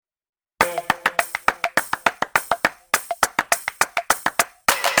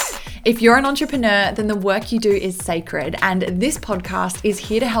If you're an entrepreneur, then the work you do is sacred, and this podcast is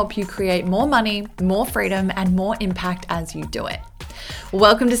here to help you create more money, more freedom, and more impact as you do it.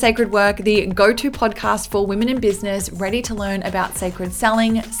 Welcome to Sacred Work, the go-to podcast for women in business ready to learn about sacred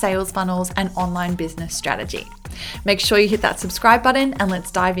selling, sales funnels, and online business strategy. Make sure you hit that subscribe button and let's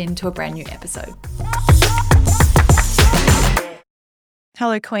dive into a brand new episode.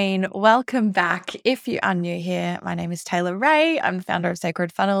 Hello, Queen. Welcome back. If you are new here, my name is Taylor Ray. I'm the founder of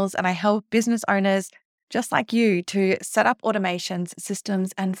Sacred Funnels, and I help business owners just like you to set up automations,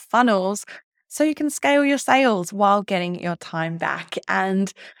 systems, and funnels so you can scale your sales while getting your time back.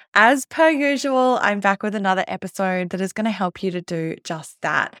 And as per usual, I'm back with another episode that is going to help you to do just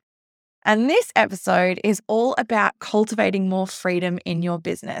that. And this episode is all about cultivating more freedom in your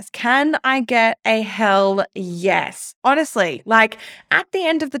business. Can I get a hell yes? Honestly, at the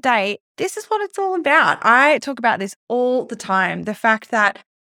end of the day, this is what it's all about. I talk about this all the time. The fact that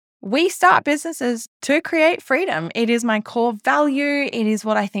we start businesses to create freedom. It is my core value. It is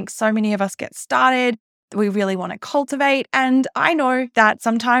what I think so many of us get started. We really want to cultivate. And I know that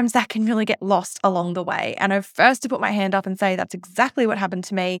sometimes that can really get lost along the way. And I'm first to put my hand up and say that's exactly what happened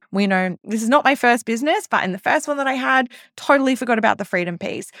to me. We know this is not my first business, but in the first one that I had, totally forgot about the freedom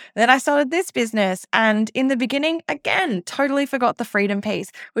piece. Then I started this business. And in the beginning, again, totally forgot the freedom piece.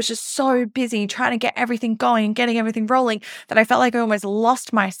 Was just so busy trying to get everything going and getting everything rolling that I felt like I almost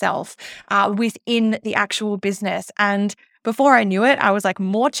lost myself within the actual business. And before I knew it, I was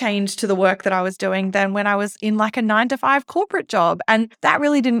more changed to the work that I was doing than when I was in a 9-to-5 corporate job. And that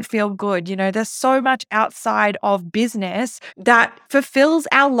really didn't feel good. You know, there's so much outside of business that fulfills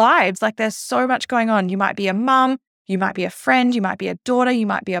our lives. There's so much going on. You might be a mum, you might be a friend, you might be a daughter, you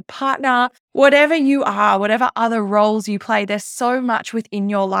might be a partner, whatever you are, whatever other roles you play, there's so much within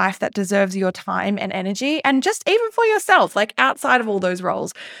your life that deserves your time and energy. And just even for yourself, outside of all those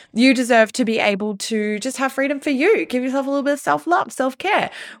roles, you deserve to be able to just have freedom for you. Give yourself a little bit of self-love, self-care.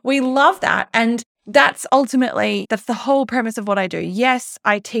 We love that. And that's the whole premise of what I do. Yes,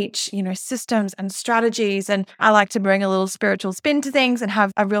 I teach, systems and strategies, and I like to bring a little spiritual spin to things and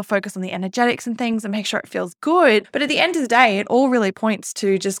have a real focus on the energetics and things and make sure it feels good. But at the end of the day, it all really points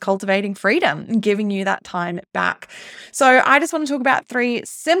to just cultivating freedom and giving you that time back. So I just want to talk about 3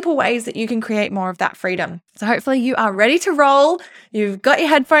 simple ways that you can create more of that freedom. So hopefully you are ready to roll. You've got your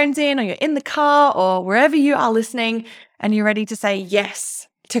headphones in, or you're in the car, or wherever you are listening, and you're ready to say yes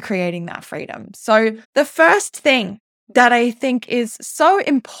to creating that freedom. So the first thing that I think is so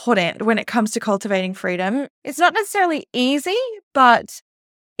important when it comes to cultivating freedom, it's not necessarily easy, but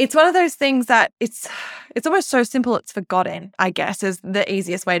it's one of those things that it's almost so simple it's forgotten, I guess, is the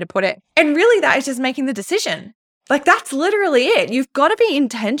easiest way to put it. And really that is just making the decision. That's literally it. You've got to be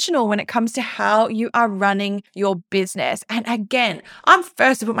intentional when it comes to how you are running your business. And again, I'm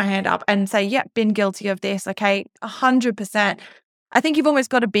first to put my hand up and say, yeah, been guilty of this. Okay, 100%. I think you've almost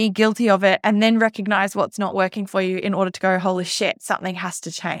got to be guilty of it and then recognize what's not working for you in order to go, holy shit, something has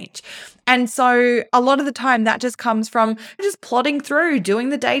to change. And so a lot of the time that just comes from just plodding through, doing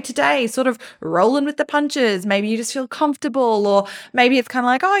the day-to-day, sort of rolling with the punches. Maybe you just feel comfortable, or maybe it's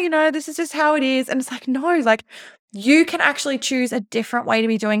kind of this is just how it is. And it's no, you can actually choose a different way to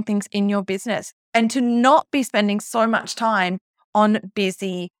be doing things in your business and to not be spending so much time on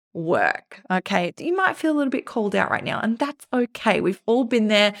busy work. Okay. You might feel a little bit called out right now, and that's okay. We've all been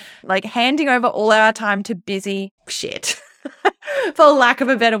there, handing over all our time to busy shit, for lack of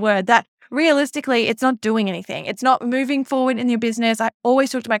a better word, that realistically, it's not doing anything. It's not moving forward in your business. I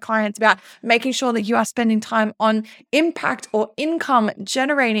always talk to my clients about making sure that you are spending time on impact or income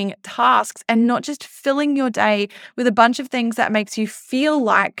generating tasks and not just filling your day with a bunch of things that makes you feel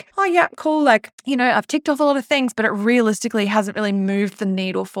oh yeah, cool. I've ticked off a lot of things, but it realistically hasn't really moved the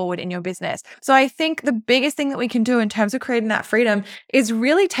needle forward in your business. So I think the biggest thing that we can do in terms of creating that freedom is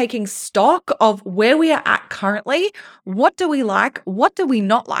really taking stock of where we are at currently. What do we like? What do we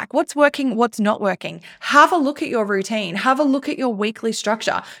not like? What's working? What's not working? Have a look at your routine. Have a look at your weekly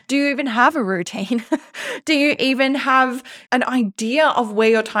structure. Do you even have a routine? Do you even have an idea of where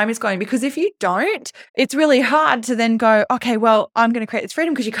your time is going? Because if you don't, it's really hard to then go, okay, well, I'm going to create this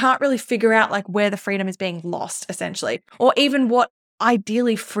freedom, because you can't really figure out where the freedom is being lost, essentially, or even what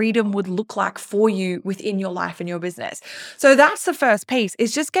ideally freedom would look like for you within your life and your business. So that's the first piece,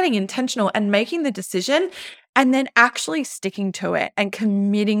 is just getting intentional and making the decision and then actually sticking to it and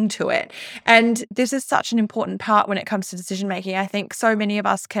committing to it. And this is such an important part when it comes to decision making. I think so many of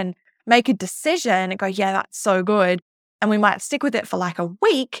us can make a decision and go, yeah, that's so good. and we might stick with it for like a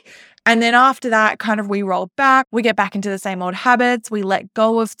week. And then after that, kind of we roll back, we get back into the same old habits, we let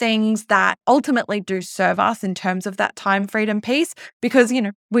go of things that ultimately do serve us in terms of that time freedom piece because,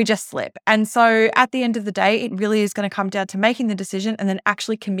 we just slip. And so at the end of the day, it really is going to come down to making the decision and then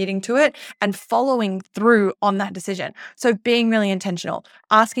actually committing to it and following through on that decision. So being really intentional,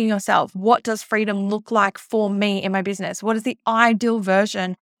 asking yourself, what does freedom look like for me in my business? What is the ideal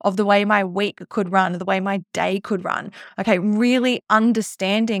version of the way my week could run, the way my day could run? Okay, really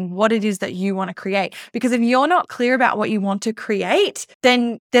understanding what it is that you want to create. Because if you're not clear about what you want to create,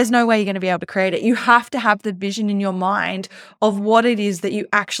 then there's no way you're going to be able to create it. You have to have the vision in your mind of what it is that you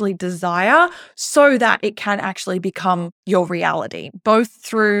actually desire so that it can actually become your reality, both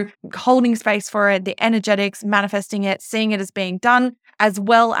through holding space for it, the energetics, manifesting it, seeing it as being done, as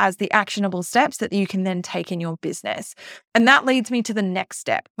well as the actionable steps that you can then take in your business. And that leads me to the next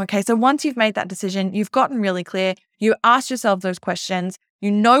step. Okay, so once you've made that decision, you've gotten really clear, you asked yourself those questions,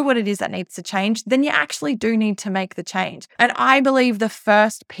 you know what it is that needs to change, then you actually do need to make the change. And I believe the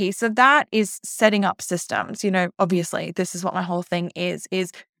first piece of that is setting up systems. Obviously, this is what my whole thing is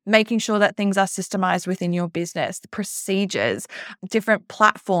making sure that things are systemized within your business, the procedures, different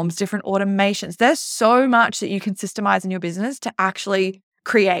platforms, different automations. There's so much that you can systemize in your business to actually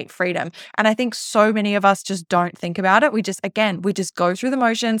create freedom. And I think so many of us just don't think about it. We just go through the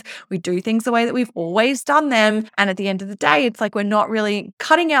motions. We do things the way that we've always done them. And at the end of the day, it's like we're not really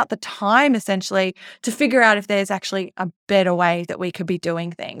cutting out the time essentially to figure out if there's actually a better way that we could be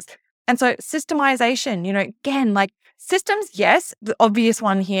doing things. And so systemization, again, like systems, yes, the obvious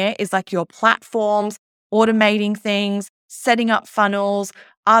one here is like your platforms, automating things, setting up funnels.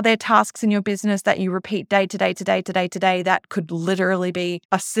 Are there tasks in your business that you repeat day to day to day to day to day that could literally be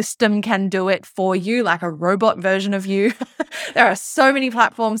a system can do it for you, like a robot version of you? There are so many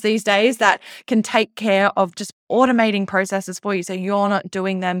platforms these days that can take care of just automating processes for you so you're not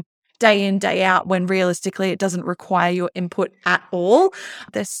doing them day in, day out, when realistically it doesn't require your input at all.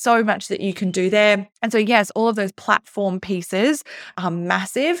 There's so much that you can do there. And so yes, all of those platform pieces are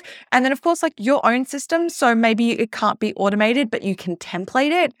massive. And then of course, like your own system. So maybe it can't be automated, but you can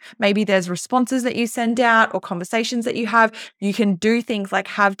template it. Maybe there's responses that you send out or conversations that you have. You can do things like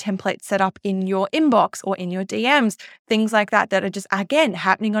have templates set up in your inbox or in your DMs, things like that are just, again,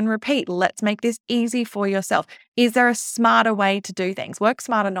 happening on repeat. Let's make this easy for yourself. Is there a smarter way to do things? Work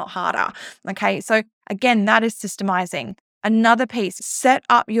smarter, not harder. Okay. So again, that is systemizing. Another piece, set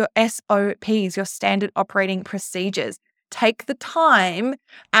up your SOPs, your standard operating procedures. Take the time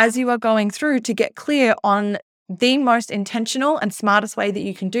as you are going through to get clear on the most intentional and smartest way that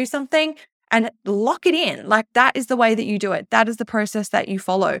you can do something and lock it in. Like that is the way that you do it. That is the process that you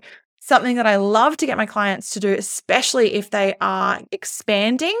follow. Something that I love to get my clients to do, especially if they are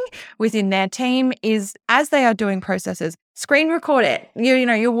expanding within their team, is as they are doing processes, screen record it.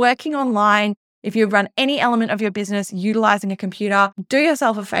 You're working online. If you run any element of your business utilizing a computer, do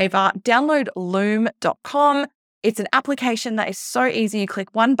yourself a favor, download loom.com. It's an application that is so easy. You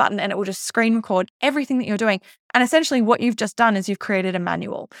click one button and it will just screen record everything that you're doing. And essentially what you've just done is you've created a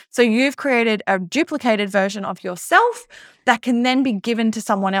manual. So you've created a duplicated version of yourself that can then be given to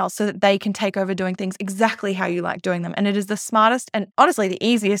someone else so that they can take over doing things exactly how you like doing them. And it is the smartest and honestly the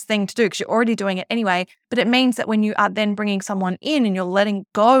easiest thing to do because you're already doing it anyway. But it means that when you are then bringing someone in and you're letting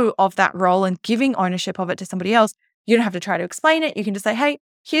go of that role and giving ownership of it to somebody else, you don't have to try to explain it. You can just say, hey,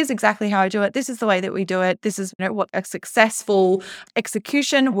 here's exactly how I do it. This is the way that we do it. This is what a successful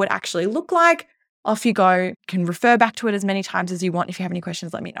execution would actually look like. Off you go. You can refer back to it as many times as you want. If you have any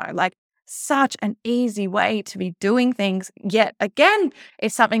questions, let me know. Like such an easy way to be doing things. Yet again,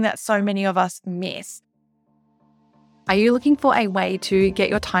 it's something that so many of us miss. Are you looking for a way to get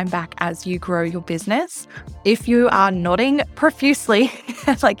your time back as you grow your business? If you are nodding profusely,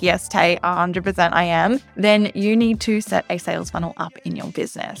 like, yes, Tay, 100% I am, then you need to set a sales funnel up in your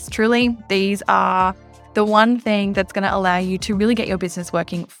business. Truly, these are the one thing that's going to allow you to really get your business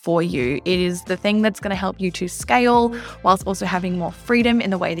working for you. It is the thing that's going to help you to scale whilst also having more freedom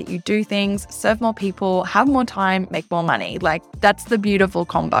in the way that you do things, serve more people, have more time, make more money. Like that's the beautiful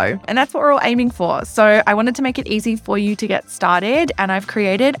combo. And that's what we're all aiming for. So I wanted to make it easy for you to get started. And I've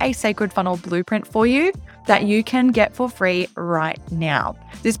created a Sacred Funnel blueprint for you that you can get for free right now.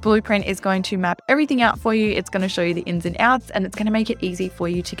 This blueprint is going to map everything out for you. It's going to show you the ins and outs, and it's going to make it easy for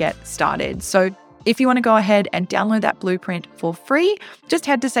you to get started. So if you want to go ahead and download that blueprint for free, just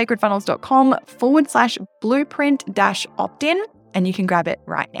head to sacredfunnels.com/blueprint-opt-in and you can grab it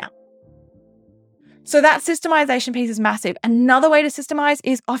right now. So that systemization piece is massive. Another way to systemize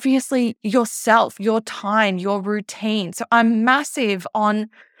is obviously yourself, your time, your routine. So I'm massive on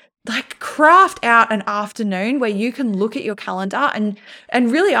like craft out an afternoon where you can look at your calendar and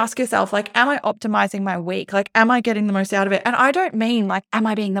really ask yourself, like, am I optimizing my week? Like, am I getting the most out of it? And I don't mean like, am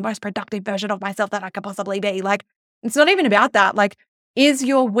I being the most productive version of myself that I could possibly be? Like, it's not even about that. Like, is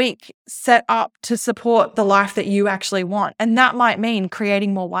your week set up to support the life that you actually want? And that might mean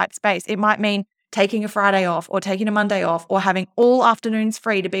creating more white space. It might mean taking a Friday off or taking a Monday off or having all afternoons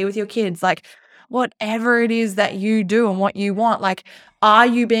free to be with your kids. Like, whatever it is that you do and what you want, like, are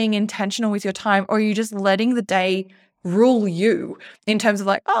you being intentional with your time, or are you just letting the day rule you in terms of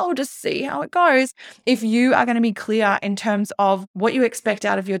like, oh, we'll just see how it goes? If you are going to be clear in terms of what you expect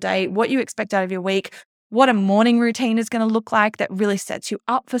out of your day, what you expect out of your week, what a morning routine is going to look like that really sets you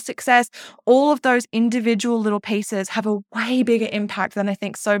up for success, all of those individual little pieces have a way bigger impact than I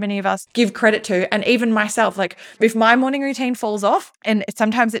think so many of us give credit to. And even myself, like if my morning routine falls off, and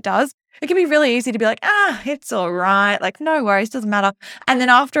sometimes it does, it can be really easy to be like, it's all right. Like, no worries, doesn't matter. And then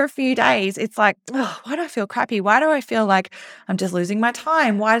after a few days, it's like, oh, why do I feel crappy? Why do I feel like I'm just losing my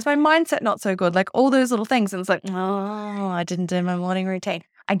time? Why is my mindset not so good? Like all those little things. And it's like, oh, I didn't do my morning routine.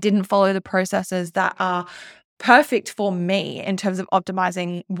 I didn't follow the processes that are perfect for me in terms of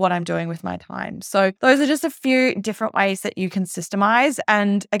optimizing what I'm doing with my time. So those are just a few different ways that you can systemize.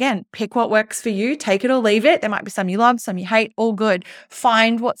 And again, pick what works for you, take it or leave it. There might be some you love, some you hate, all good.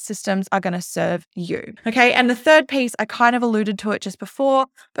 Find what systems are going to serve you. Okay. And the third piece, I kind of alluded to it just before,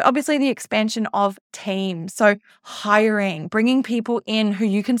 but obviously the expansion of teams. So hiring, bringing people in who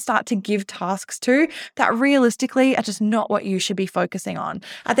you can start to give tasks to that realistically are just not what you should be focusing on.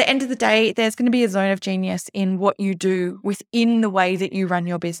 At the end of the day, there's going to be a zone of genius in what you do within the way that you run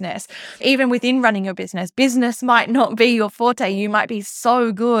your business. Even within running your business might not be your forte. You might be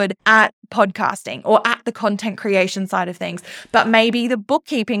so good at podcasting or at the content creation side of things, but maybe the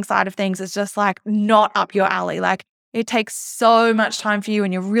bookkeeping side of things is just like not up your alley. Like it takes so much time for you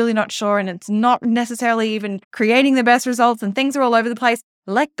and you're really not sure, and it's not necessarily even creating the best results and things are all over the place.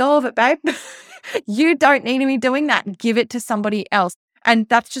 Let go of it, babe. You don't need to be doing that. Give it to somebody else. And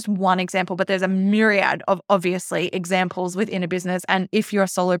that's just one example, but there's a myriad of obviously examples within a business. And if you're a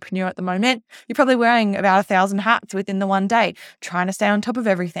solopreneur at the moment, you're probably wearing about 1,000 hats within the one day, trying to stay on top of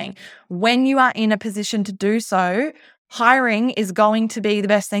everything. When you are in a position to do so, hiring is going to be the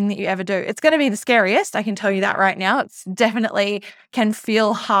best thing that you ever do. It's going to be the scariest. I can tell you that right now. It's definitely can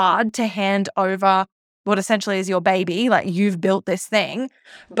feel hard to hand over what essentially is your baby, like you've built this thing.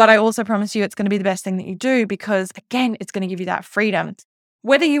 But I also promise you it's going to be the best thing that you do because, again, it's going to give you that freedom.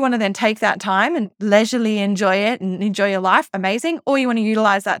 Whether you want to then take that time and leisurely enjoy it and enjoy your life, amazing, or you want to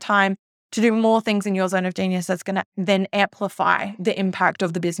utilize that time to do more things in your zone of genius that's going to then amplify the impact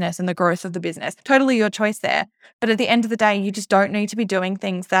of the business and the growth of the business. Totally your choice there. But at the end of the day, you just don't need to be doing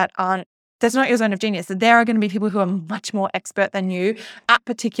things that's not your zone of genius. There are going to be people who are much more expert than you at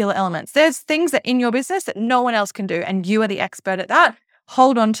particular elements. There's things that in your business that no one else can do, and you are the expert at that.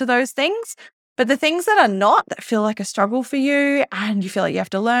 Hold on to those things. But the things that are not, that feel like a struggle for you and you feel like you have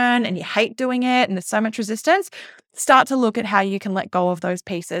to learn and you hate doing it and there's so much resistance, start to look at how you can let go of those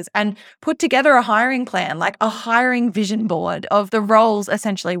pieces and put together a hiring plan, like a hiring vision board of the roles,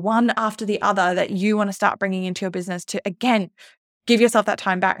 essentially one after the other, that you want to start bringing into your business to, again, give yourself that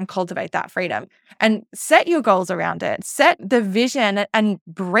time back and cultivate that freedom and set your goals around it. Set the vision and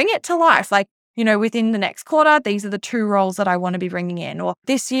bring it to life. Like, within the next quarter, these are the 2 roles that I want to be bringing in. Or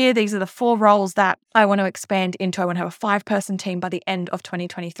this year, these are the 4 roles that I want to expand into. I want to have a 5-person team by the end of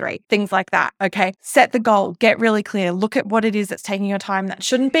 2023. Things like that. Okay. Set the goal, get really clear, look at what it is that's taking your time that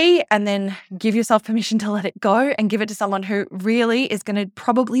shouldn't be, and then give yourself permission to let it go and give it to someone who really is going to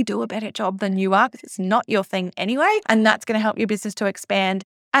probably do a better job than you are, because it's not your thing anyway. And that's going to help your business to expand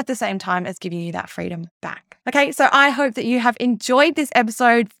at the same time as giving you that freedom back. Okay, so I hope that you have enjoyed this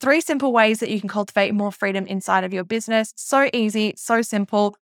episode. 3 simple ways that you can cultivate more freedom inside of your business. So easy, so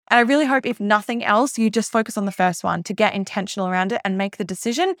simple. And I really hope, if nothing else, you just focus on the first one to get intentional around it and make the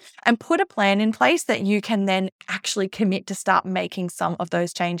decision and put a plan in place that you can then actually commit to start making some of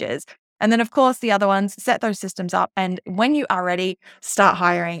those changes. And then, of course, the other ones, set those systems up. And when you are ready, start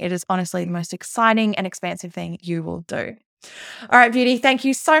hiring. It is honestly the most exciting and expansive thing you will do. All right, beauty, thank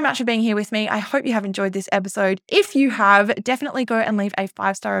you so much for being here with me. I hope you have enjoyed this episode. If you have, definitely go and leave a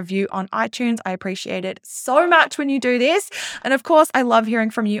 5-star review on iTunes. I appreciate it so much when you do this. And of course, I love hearing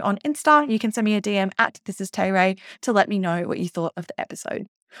from you on Insta. You can send me a DM at ThisIsTayRay to let me know what you thought of the episode.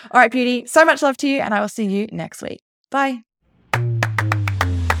 All right, beauty, so much love to you, and I will see you next week. Bye.